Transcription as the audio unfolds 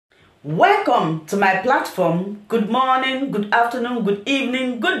Welcome to my platform. Good morning, good afternoon, good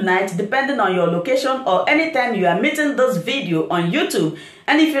evening, good night, depending on your location or anytime you are meeting this video on YouTube.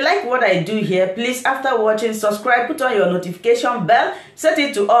 And if you like what I do here, please, after watching, subscribe, put on your notification bell, set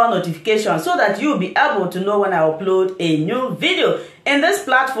it to all notifications so that you'll be able to know when I upload a new video. In this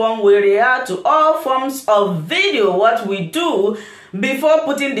platform, we react to all forms of video. What we do before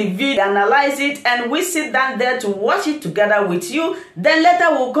putting the video, analyze it, and we sit down there to watch it together with you. Then later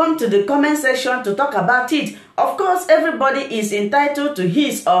we'll come to the comment section to talk about it. Of course, everybody is entitled to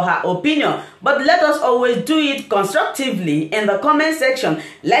his or her opinion, but let us always do it constructively in the comment section.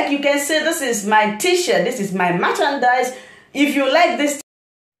 Like you can see, this is my t-shirt, this is my merchandise. If you like this,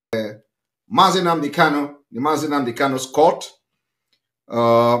 Nnamdi Kanu, the Nnamdi Kanu's court,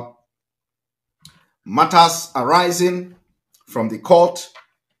 matters arising from the court,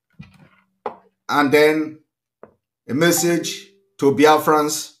 and then a message to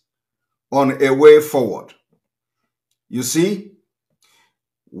Biafrans on a way forward. You see,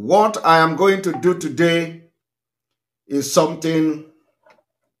 what I am going to do today is something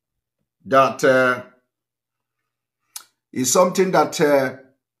that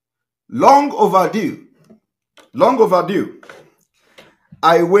long overdue. Long overdue.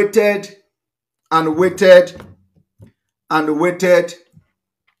 I waited and waited and waited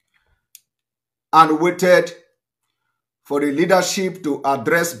and waited for the leadership to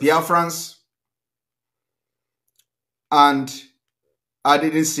address Biafrans, and I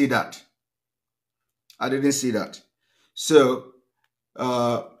didn't see that. I didn't see that. So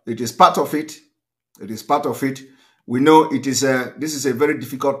it is part of it. It is part of it. We know it is this is a very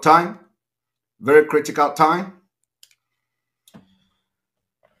difficult time, very critical time.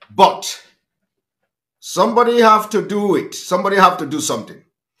 But somebody have to do it. Somebody have to do something.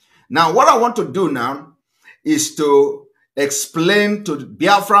 Now, what I want to do now is to explain to the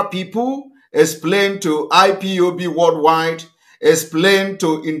Biafra people, explain to IPOB worldwide, explain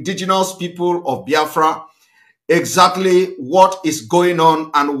to indigenous people of Biafra exactly what is going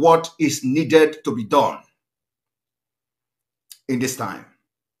on and what is needed to be done in this time.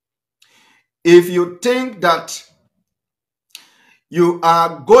 If you think that you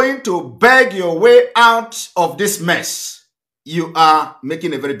are going to beg your way out of this mess, you are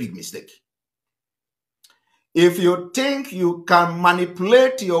making a very big mistake. If you think you can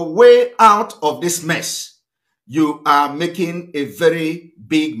manipulate your way out of this mess, you are making a very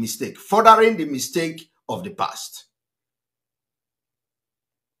big mistake, furthering the mistake of the past.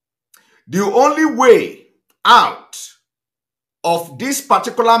 The only way out of this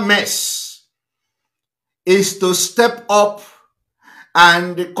particular mess is to step up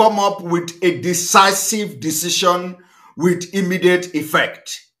and come up with a decisive decision with immediate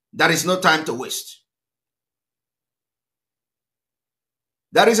effect. There is no time to waste.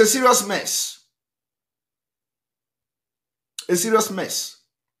 There is a serious mess. A serious mess.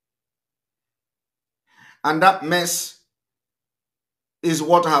 And that mess is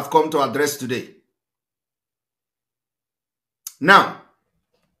what I have come to address today. Now,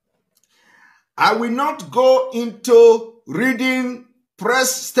 I will not go into reading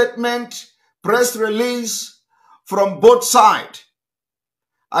press statement, press release from both sides.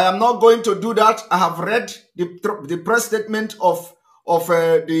 I am not going to do that. I have read the press statement of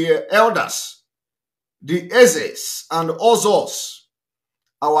the elders, the Ezes and Ozos,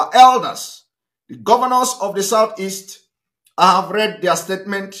 our elders, the governors of the Southeast. I have read their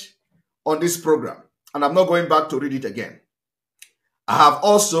statement on this program, and I'm not going back to read it again. I have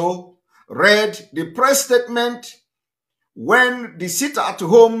also read the press statement when the sit at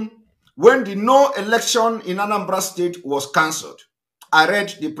home, when the no election in Anambra State was cancelled. I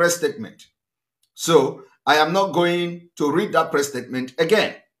read the press statement. So I am not going to read that press statement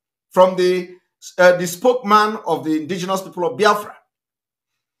again from the spokesman of the indigenous people of Biafra.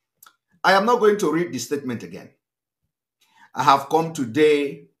 I am not going to read the statement again. I have come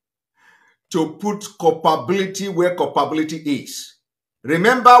today to put culpability where culpability is.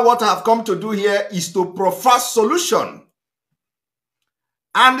 Remember, what I have come to do here is to profess solution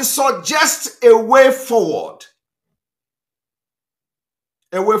and suggest a way forward.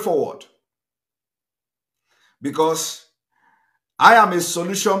 A way forward. Because I am a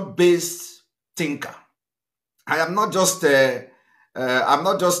solution-based thinker. I am not just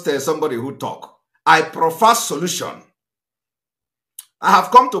somebody who talk. I profess solution. I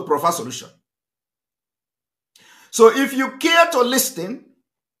have come to profess solution. So if you care to listen,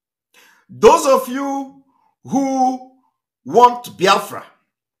 those of you who want Biafra,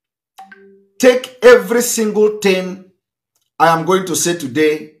 take every single thing I am going to say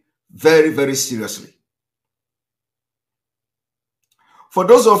today very, very seriously. for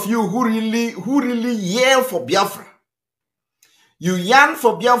those of you who really yearn for Biafra, you yearn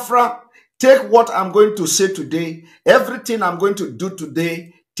for Biafra, take what I'm going to say today, everything I'm going to do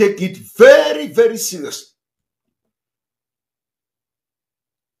today, take it very, very seriously.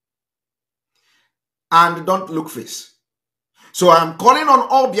 And don't look face. So I'm calling on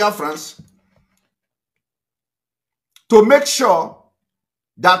all Biafrans to make sure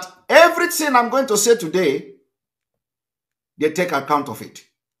that everything I'm going to say today, they take account of it.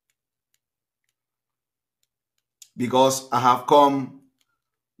 Because I have come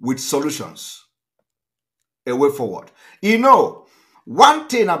with solutions, a way forward. You know, one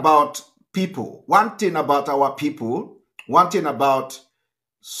thing about people, one thing about our people, one thing about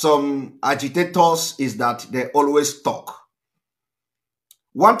some agitators is that they always talk.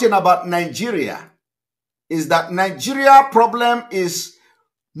 One thing about Nigeria is that Nigeria problem is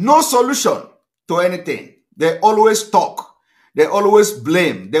no solution to anything. They always talk. They always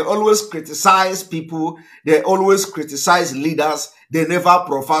blame. They always criticize people. They always criticize leaders. They never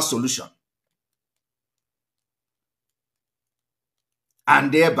provide solution.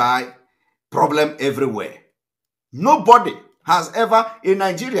 And thereby, problem everywhere. Nobody has ever, in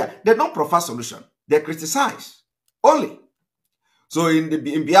Nigeria, they don't provide solution. They criticize only. So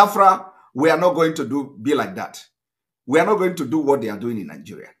in Biafra, we are not going to be like that. We are not going to do what they are doing in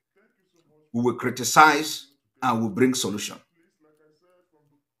Nigeria. We will criticize and will bring solution.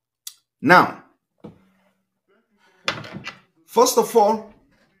 Now, first of all,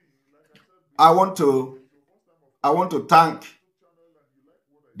 I want to thank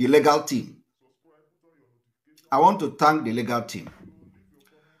the legal team. I want to thank the legal team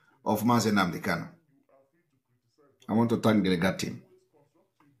of Nnamdi Kanu. I want to thank the legal team.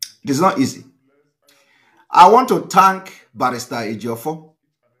 It is not easy. I want to thank Barrister Ejiofor.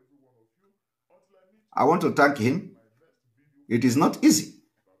 I want to thank him. It is not easy.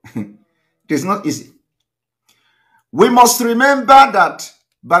 It is not easy. We must remember that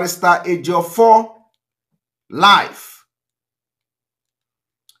Barrister Ejiofor life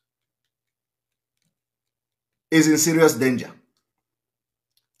is in serious danger.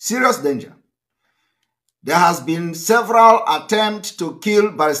 Serious danger. There has been several attempts to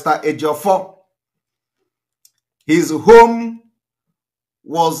kill Barrister Ejiofor. His home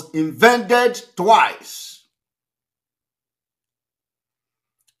was invaded twice.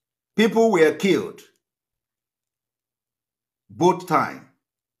 People were killed both times.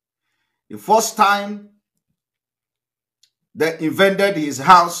 The first time they invaded his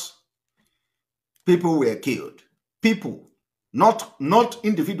house, people were killed. People, not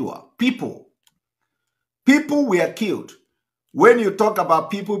individual, people. People were killed. When you talk about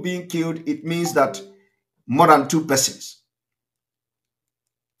people being killed, it means that more than 2 persons.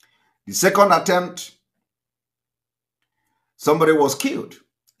 The second attempt, somebody was killed.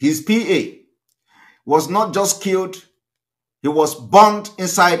 His PA was not just killed, he was burned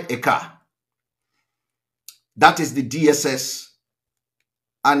inside a car. That is the DSS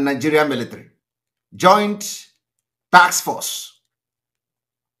and Nigerian military. Joint task force.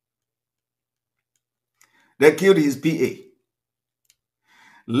 They killed his PA.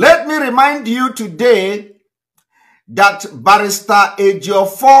 Let me remind you today that Barrister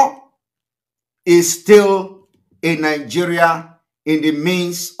Ejiofor is still in Nigeria in the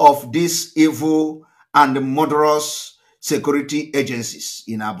midst of these evil and murderous security agencies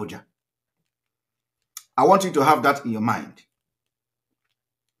in Abuja. I want you to have that in your mind.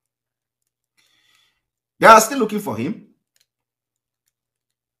 They are still looking for him,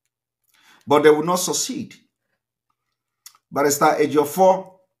 but they will not succeed. Barrister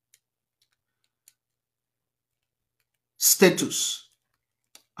Ejiofor status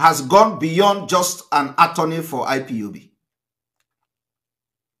has gone beyond just an attorney for IPOB.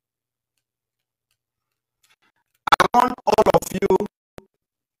 I want all of you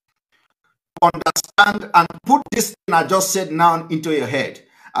to understand and put this thing I just said now into your head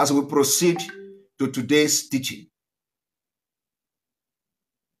as we proceed to today's teaching.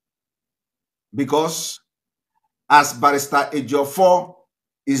 Because as Barrister Ejiofor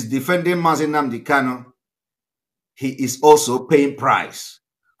is defending Nnamdi Kanu, he is also paying price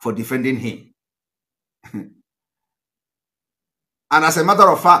for defending him. And as a matter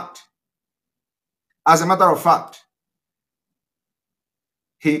of fact,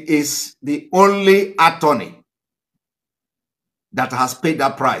 he is the only attorney that has paid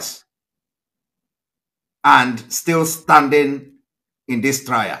that price and still standing in this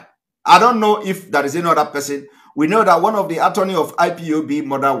trial. I don't know if there is any other person. We know that one of the attorney of IPOB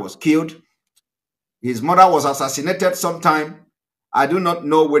mother was killed. His mother was assassinated sometime. I do not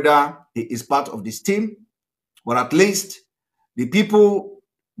know whether he is part of this team, but at least The people,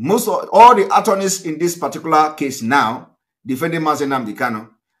 all the attorneys in this particular case now, defending Mazi Nnamdi Kanu,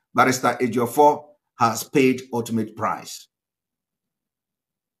 Barrister Ejiofor has paid ultimate price.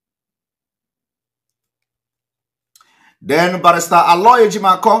 Then Barrister Aloy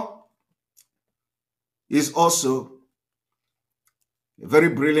Ejimako is also a very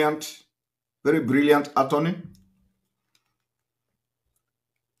brilliant attorney.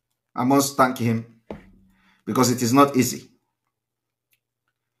 I must thank him because it is not easy.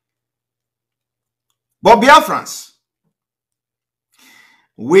 But Biafrans,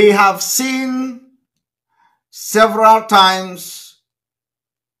 we have seen several times,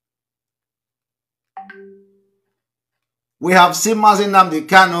 we have seen Mazi Nnamdi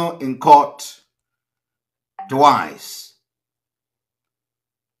Kanu in court twice.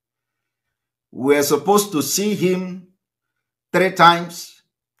 We're supposed to see him 3 times.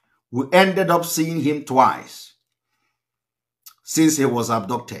 We ended up seeing him twice since he was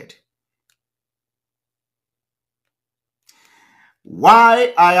abducted.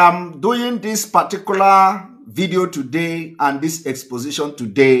 Why I am doing this particular video today and this exposition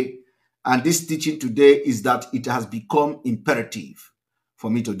today and this teaching today is that it has become imperative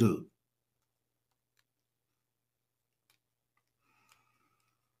for me to do.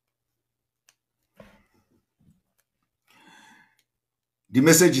 The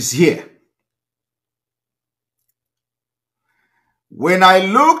message is here. When I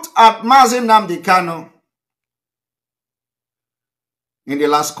looked at Mazi Nnamdi Kanu in the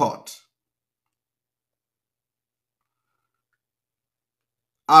last court,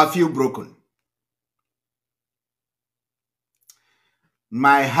 I feel broken.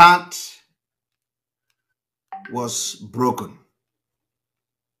 My heart was broken.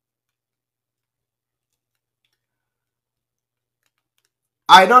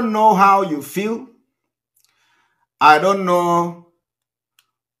 I don't know how you feel. I don't know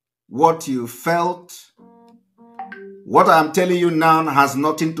what you felt. What I'm telling you now has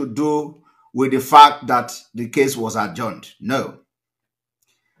nothing to do with the fact that the case was adjourned. No.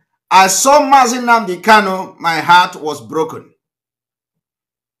 I saw Mazi Nnamdi Kanu, my heart was broken.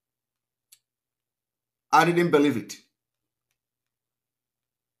 I didn't believe it.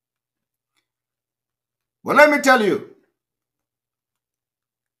 But let me tell you,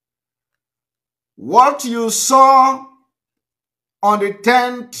 what you saw on the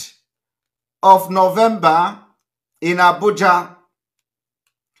 10th of November in Abuja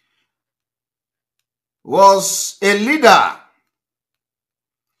was a leader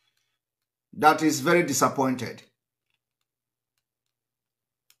that is very disappointed.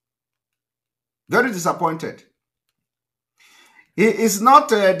 Very disappointed. He is not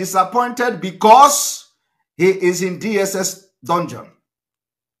disappointed because he is in DSS dungeon.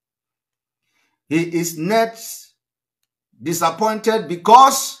 He is not disappointed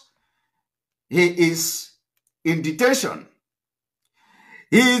because he is in detention.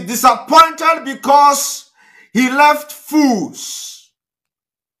 He is disappointed because he left fools.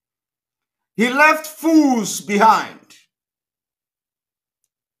 He left fools behind.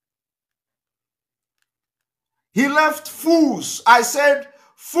 He left fools. I said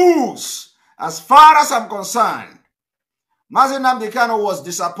fools. As far as I'm concerned, Mazi Nnamdi Kanu was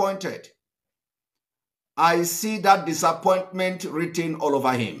disappointed. I see that disappointment written all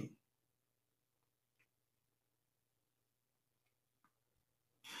over him.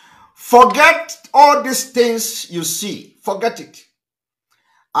 Forget all these things you see. Forget it.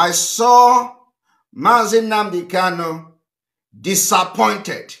 I saw Mazi Nnamdi Kanu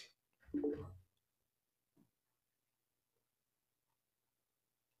disappointed.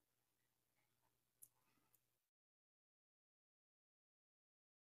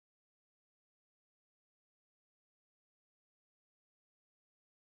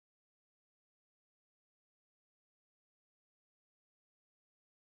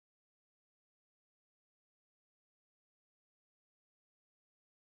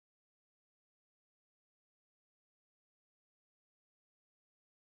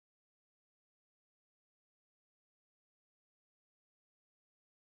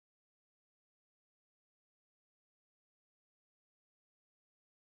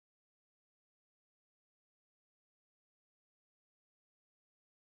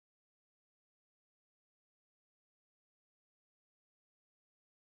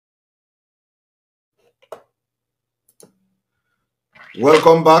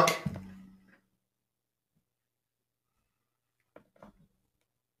 Welcome back.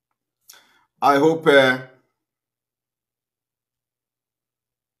 I hope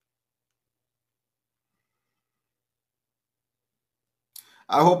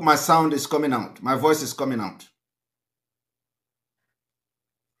my sound is coming out. My voice is coming out.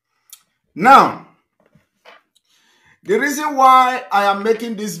 Now, the reason why I am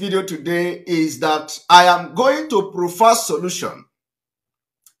making this video today is that I am going to prefer solution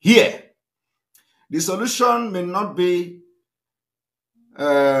here. The solution may not be,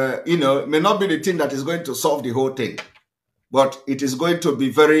 may not be the thing that is going to solve the whole thing, but it is going to be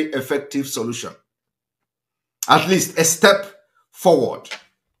very effective solution. At least a step forward.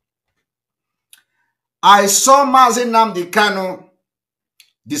 I saw Nnamdi Kanu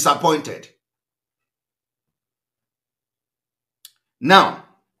disappointed. Now,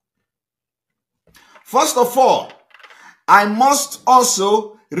 first of all, I must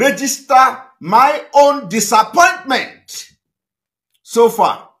also register my own disappointment so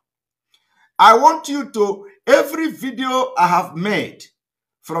far. I want you to, every video I have made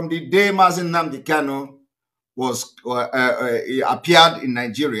from the day Nnamdi Kanu was appeared in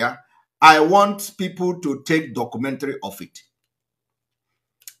Nigeria, I want people to take documentary of it.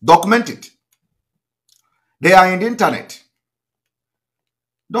 Document it. They are in the internet.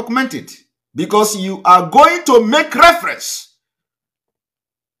 Document it. Because you are going to make reference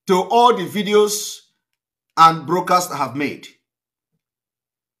to all the videos and broadcasts I have made.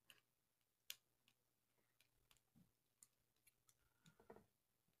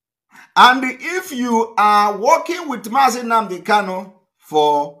 And if you are working with Nnamdi Kanu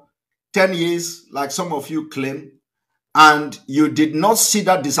for 10 years, like some of you claim, and you did not see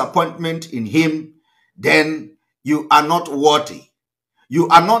that disappointment in him, then you are not worthy. You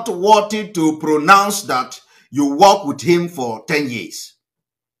are not worthy to pronounce that you work with him for 10 years.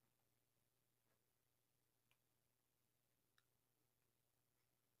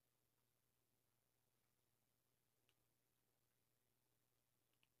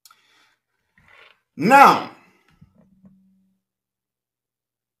 Now,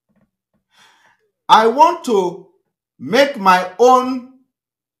 I want to make my own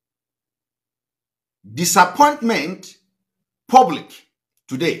disappointment public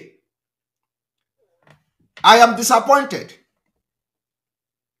today. I am disappointed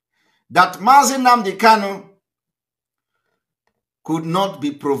that Nnamdi Kanu could not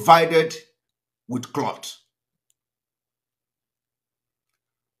be provided with cloth.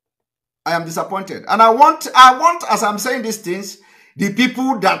 I am disappointed. And I want, as I'm saying these things, the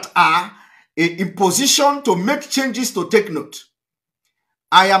people that are in position to make changes to take note.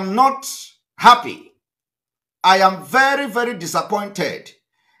 I am not happy. I am very, very disappointed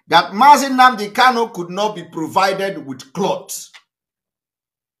that Nnamdi Kanu could not be provided with clothes.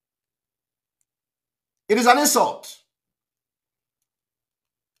 It is an insult.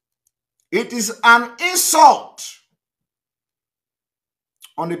 It is an insult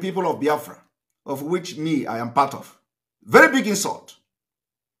on the people of Biafra, of which I am part of. Very big insult.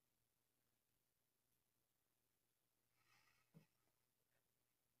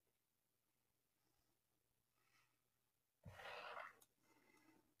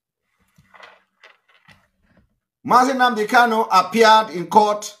 Nnamdi Kanu appeared in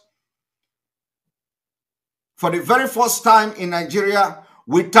court for the very first time in Nigeria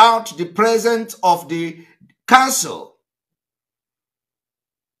without the presence of the council.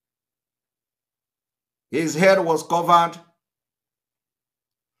 His head was covered.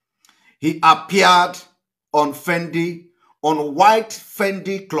 He appeared on white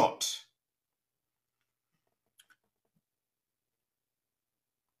Fendi cloth.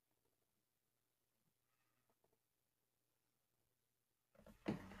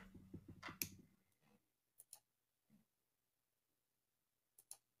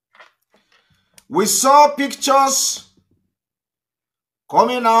 We saw pictures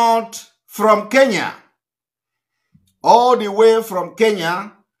coming out from Kenya. All the way from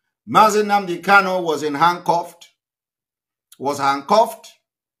Kenya, Nnamdi Kanu was handcuffed,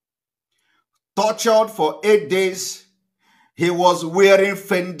 tortured for 8 days. He was wearing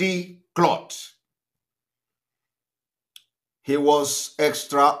Fendi cloth. He was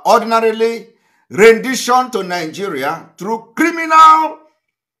extraordinarily renditioned to Nigeria through criminal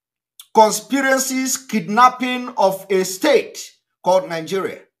conspiracies, kidnapping of a state called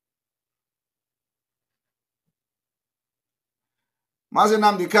Nigeria.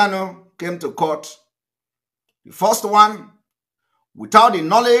 Nnamdi Kanu came to court. The first one, without the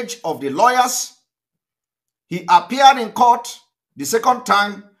knowledge of the lawyers. He appeared in court the second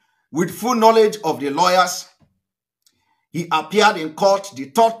time with full knowledge of the lawyers. He appeared in court the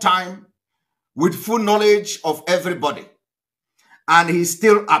third time with full knowledge of everybody. And he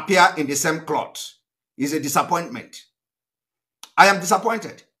still appeared in the same cloth. It's a disappointment. I am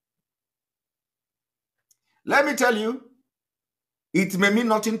disappointed. Let me tell you, it may mean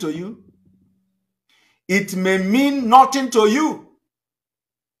nothing to you. It may mean nothing to you.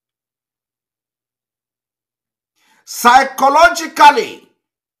 Psychologically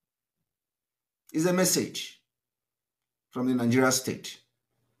is a message from the Nigeria state.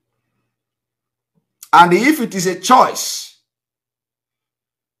 And if it is a choice,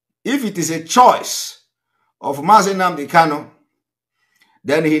 of Mazi Nnamdi Kanu,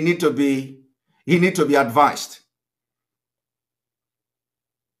 then he need to be advised.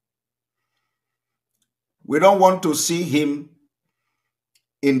 We don't want to see him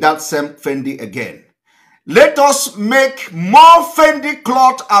in that same Fendi again. Let us make more Fendi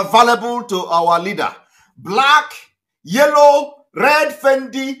cloth available to our leader. Black, yellow, red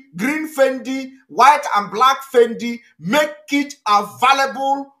Fendi, green Fendi, white and black Fendi. Make it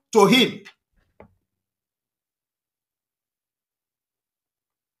available to him.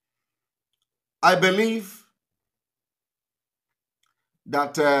 I believe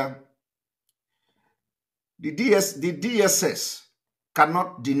that the DSS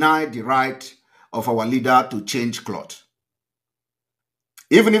cannot deny the right of our leader to change cloth,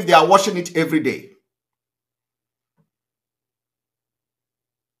 even if they are washing it every day.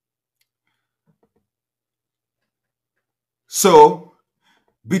 So,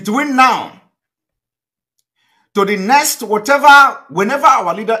 between now to the next whenever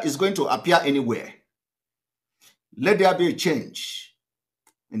our leader is going to appear anywhere, let there be a change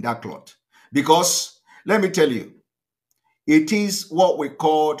in that cloth. Because, let me tell you, it is what we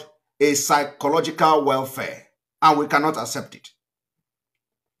call a psychological welfare, and we cannot accept it.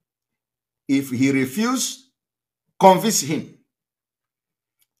 If he refuses, convince him.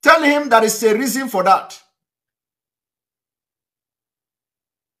 Tell him there is a reason for that.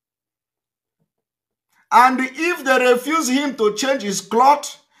 And if they refuse him to change his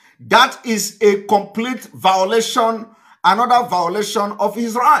cloth, that is a complete violation, another violation of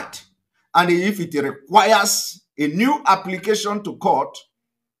his right. And if it requires a new application to court,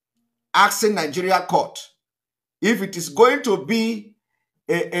 asking Nigeria court, if it is going to be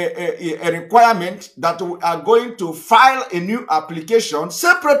a requirement that we are going to file a new application,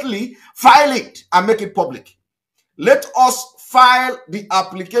 separately file it and make it public. Let us file the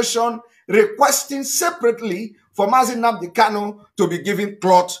application requesting separately for Mazi Nnamdi Kanu to be given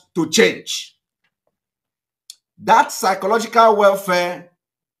cloth to change. That psychological welfare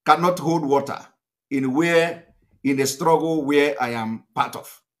cannot hold water in the struggle where I am part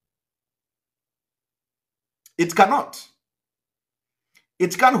of. It cannot.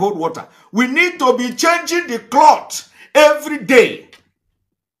 It can't hold water. We need to be changing the cloth every day.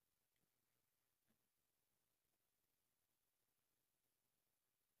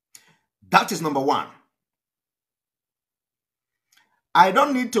 That is number one. I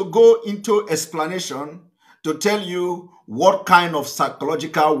don't need to go into explanation to tell you what kind of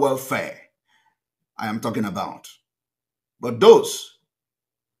psychological welfare I am talking about. But those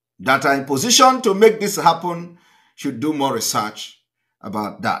that are in position to make this happen should do more research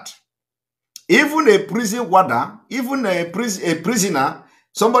about that. Even a prison warder, even a prisoner,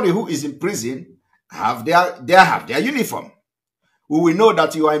 somebody who is in prison, have their uniform. We will know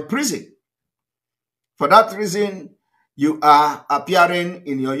that you are in prison. For that reason, you are appearing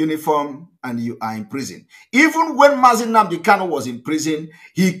in your uniform and you are in prison. Even when Mazi Nnamdi Kanu was in prison,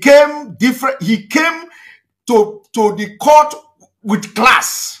 he came different. He came to the court with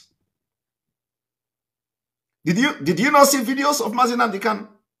class. Did you not see videos of Mazi Nnamdi Kanu?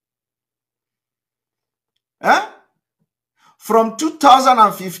 From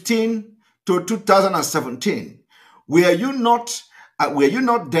 2015 to 2017, were you not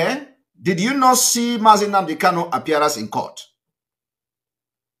there? Did you not see Mazi Nnamdi Kanu appearance in court?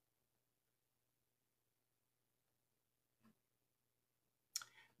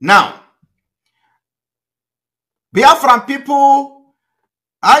 Now, Biafran people,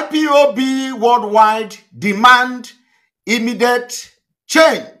 IPOB worldwide demand immediate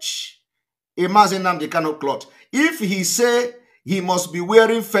change in Mazi Nnamdi Kanu cloth. If he say he must be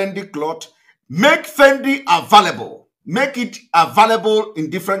wearing Fendi cloth, make Fendi available. Make it available in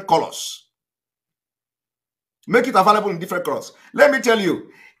different colors. Make it available in different colors. Let me tell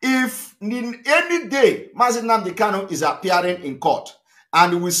you, if in any day Mazi Nnamdi Kanu is appearing in court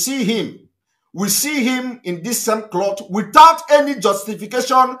and we see him in this same cloth without any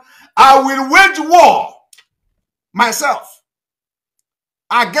justification, I will wage war myself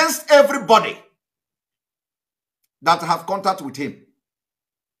against everybody that have contact with him.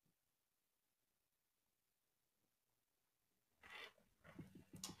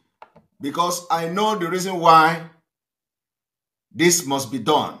 Because I know the reason why this must be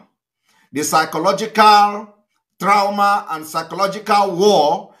done. The psychological trauma and psychological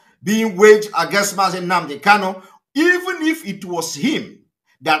war being waged against Mazi Nnamdi Kanu, even if it was him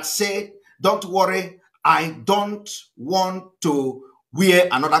that said, don't worry, I don't want to wear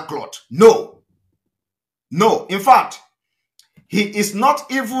another cloth. No. No. In fact, he is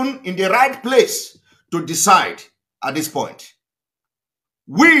not even in the right place to decide at this point.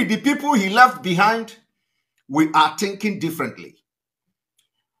 We, the people he left behind, we are thinking differently.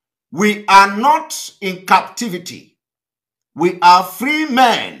 We are not in captivity. We are free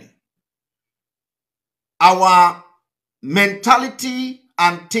men. Our mentality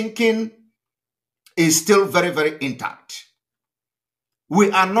and thinking is still very, very intact.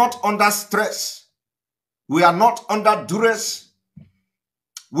 We are not under stress. We are not under duress.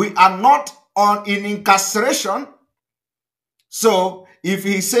 We are not in incarceration. So if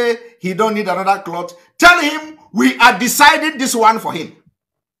he say he don't need another cloth, tell him we are deciding this one for him.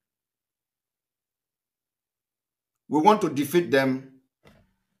 We want to defeat them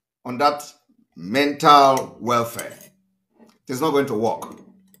on that mental welfare. It is not going to work.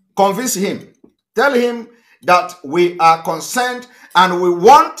 Convince him. Tell him that we are concerned and we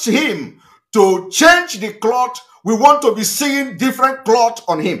want him to change the cloth. We want to be seeing different cloth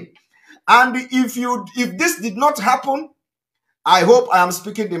on him. And if this did not happen, I hope I am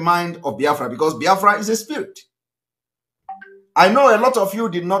speaking the mind of Biafra, because Biafra is a spirit. I know a lot of you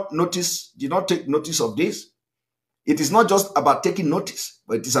did not take notice of this. It is not just about taking notice,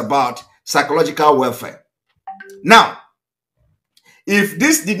 but it is about psychological welfare. Now, if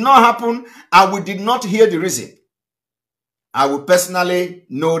this did not happen and we did not hear the reason, I will personally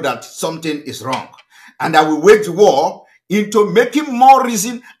know that something is wrong. And I will wage war into making more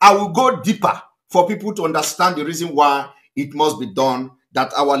reason. I will go deeper for people to understand the reason why it must be done,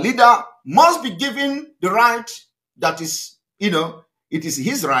 that our leader must be given the right that is, it is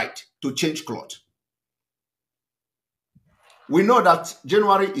his right to change clothes. We know that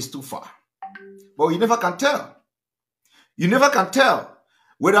January is too far, but you never can tell. You never can tell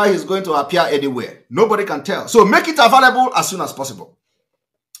whether he's going to appear anywhere. Nobody can tell. So make it available as soon as possible.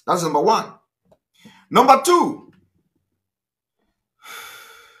 That's number one. Number two,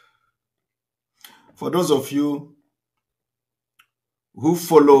 for those of you who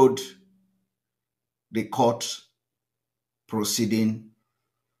followed the court proceeding,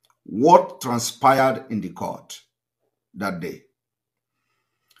 what transpired in the court that day.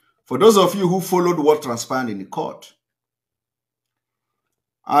 For those of you who followed what transpired in the court,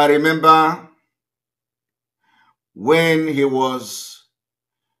 I remember when he was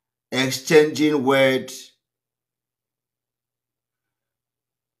exchanging words,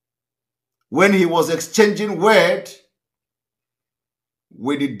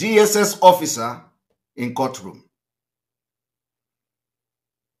 with the DSS officer in courtroom.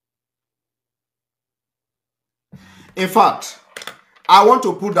 In fact, I want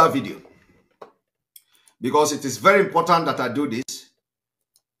to put that video because it is very important that I do this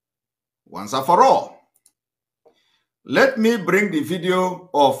once and for all. Let me bring the video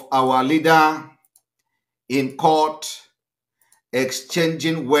of our leader in court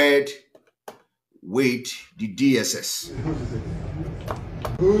exchanging word with the DSS.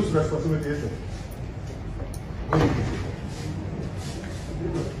 Whose responsibility is it?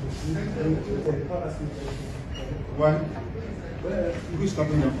 One. Who's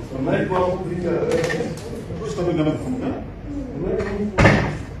stopping them from? Who's stopping them from?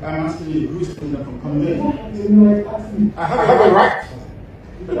 I'm asking you, who's stopping them from coming in? I have a right.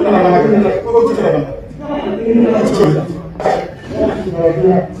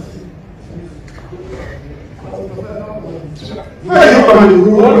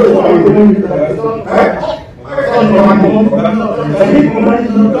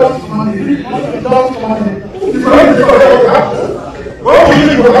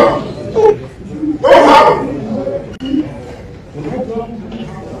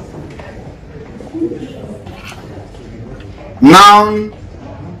 Now,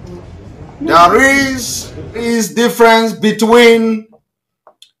 there is difference between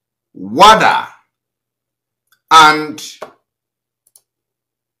WADA and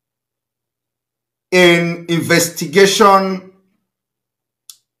in investigation,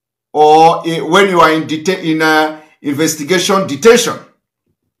 or when you are in investigation detention.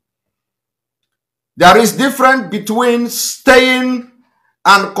 There is difference between staying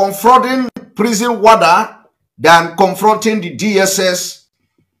and confronting prison WADA than confronting the DSS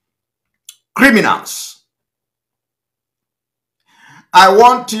criminals. I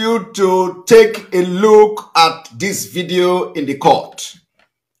want you to take a look at this video in the court.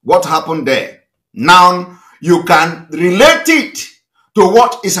 What happened there? Now you can relate it to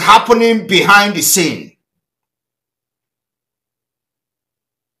what is happening behind the scene.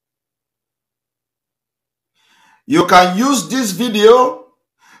 You can use this video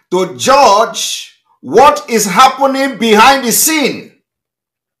to judge what is happening behind the scene.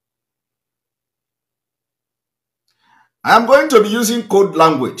 I am going to be using code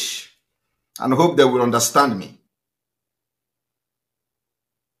language and hope they will understand me.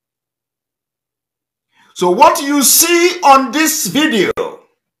 So what you see on this video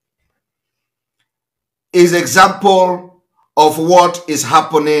is example of what is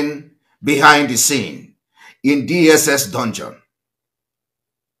happening behind the scene in DSS dungeon.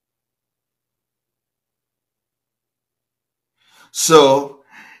 So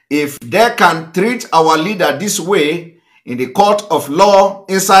if they can treat our leader this way in the court of law,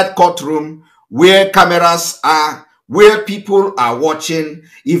 inside courtroom, where cameras are, where people are watching,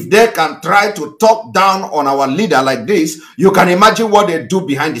 if they can try to talk down on our leader like this, you can imagine what they do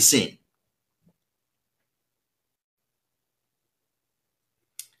behind the scene.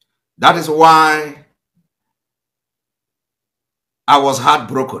 That is why I was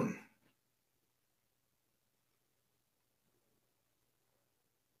heartbroken.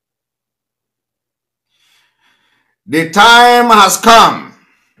 The time has come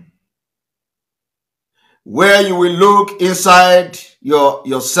where you will look inside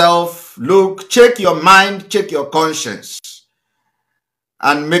yourself, check your mind, check your conscience,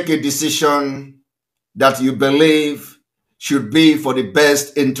 and make a decision that you believe should be for the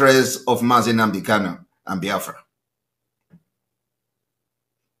best interest of Nnamdi Kanu and Biafra.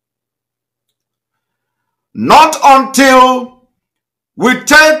 Not until we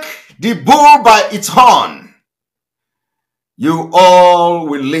take the bull by its horn, you all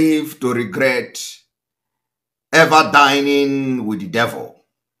will live to regret ever dining with the devil.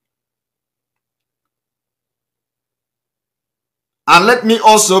 And let me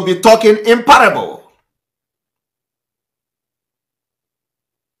also be talking in parable.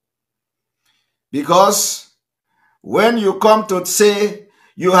 Because when you come to say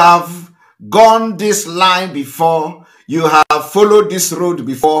you have gone this line before, you have followed this road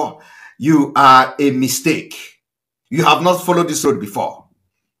before, you are a mistake. You have not followed this road before.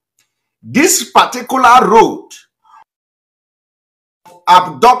 This particular road,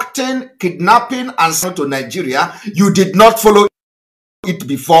 abducting, kidnapping, and sent to Nigeria, you did not follow it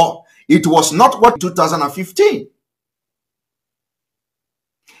before. It was not what 2015.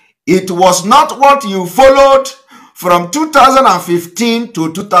 It was not what you followed from 2015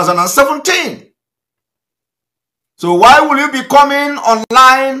 to 2017. So why will you be coming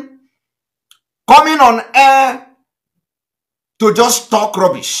online, coming on air to just talk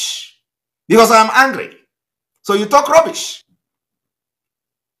rubbish? Because I am angry. So you talk rubbish.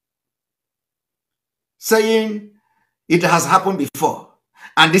 Saying it has happened before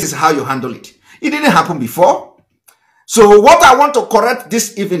and this is how you handle it. It didn't happen before. So what I want to correct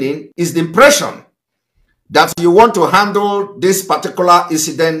this evening is the impression that you want to handle this particular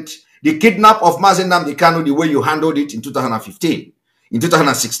incident, the kidnap of Nnamdi Kanu, the way you handled it in 2015, in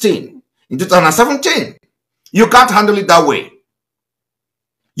 2016, in 2017. You can't handle it that way.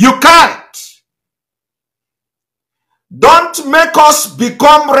 You can't. Don't make us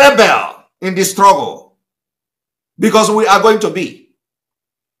become rebel in the struggle, because we are going to be.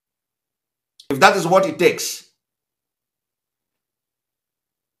 If that is what it takes.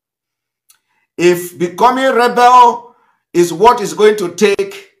 If becoming rebel is what is going to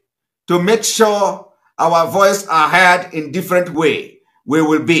take to make sure our voice are heard in different way, we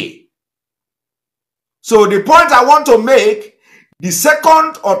will be. So the point I want to make, the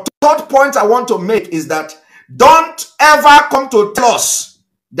second or third point I want to make is that don't ever come to tell us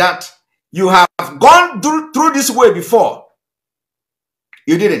that you have gone through this way before.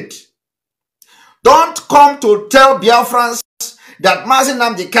 You didn't. Don't come to tell Biafrans that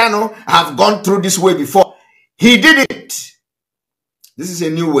Nnamdi Kanu have gone through this way before. He didn't. This is a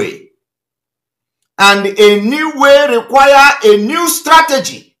new way. And a new way requires a new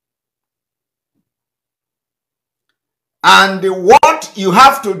strategy. And what you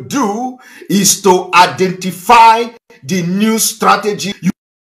have to do is to identify the new strategy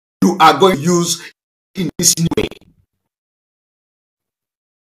you are going to use in this new way.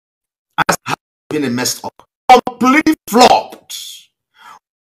 As has been messed up. Completely flopped.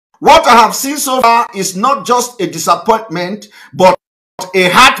 What I have seen so far is not just a disappointment, but a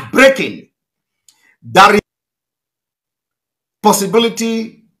heartbreaking. There is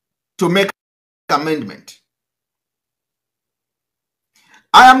possibility to make amendment.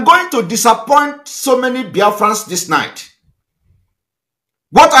 I am going to disappoint so many Biafrans this night.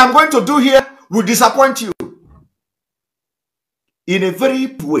 What I am going to do here will disappoint you in a very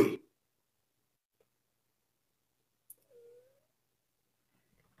way.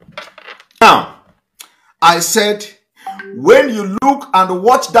 Now, I said When you look and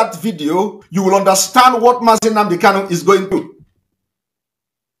watch that video, you will understand what Nnamdi Kanu is going through.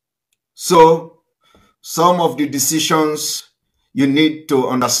 So, some of the decisions, you need to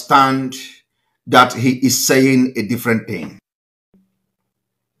understand that he is saying a different thing.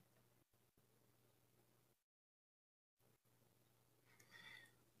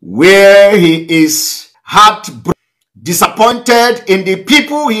 Where he is heartbroken, disappointed in the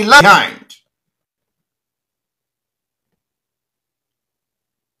people he left behind.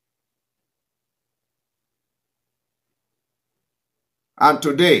 And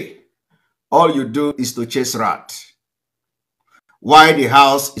today, all you do is to chase rat while the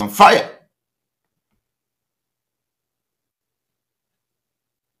house is on fire.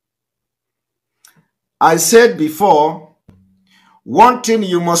 I said before, one thing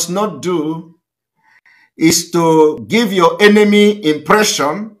you must not do is to give your enemy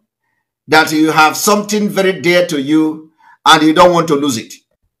impression that you have something very dear to you and you don't want to lose it.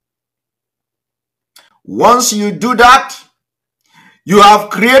 Once you do that, you have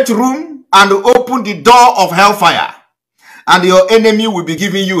created room and opened the door of hellfire, and your enemy will be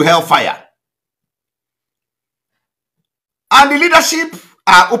giving you hellfire. And the leadership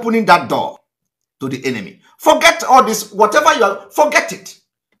are opening that door to the enemy. Forget all this, whatever you are, forget it.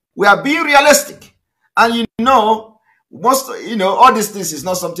 We are being realistic. And all these things is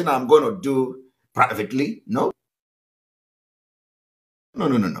not something I'm going to do privately. No.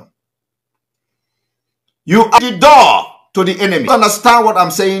 No. You are the door to the enemy. You understand what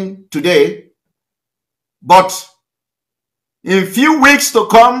I'm saying today, but in few weeks to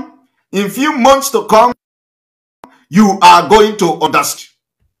come, in few months to come, you are going to understand.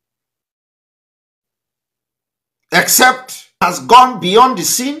 Except has gone beyond the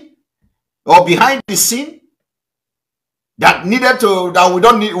scene or behind the scene that we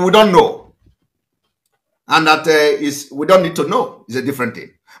don't know, and that we don't need to know is a different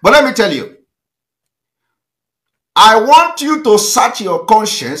thing. But let me tell you, I want you to search your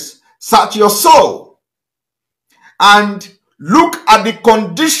conscience, search your soul, and look at the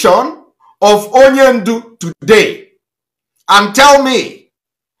condition of Onyendu today and tell me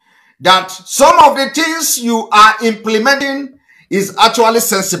that some of the things you are implementing is actually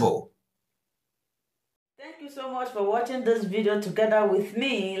sensible. Thank you so much for watching this video together with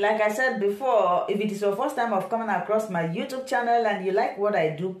me. Like I said before, if it is your first time of coming across my YouTube channel and you like what I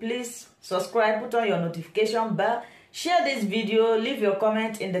do, please subscribe, put on your notification bell, share this video, leave your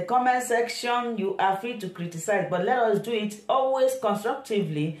comment in the comment section. You are free to criticize, but let us do it always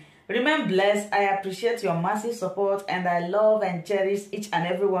constructively. Remain blessed. I appreciate your massive support and I love and cherish each and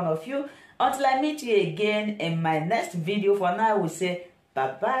every one of you. Until I meet you again in my next video, for now we say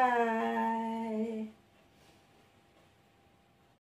bye-bye.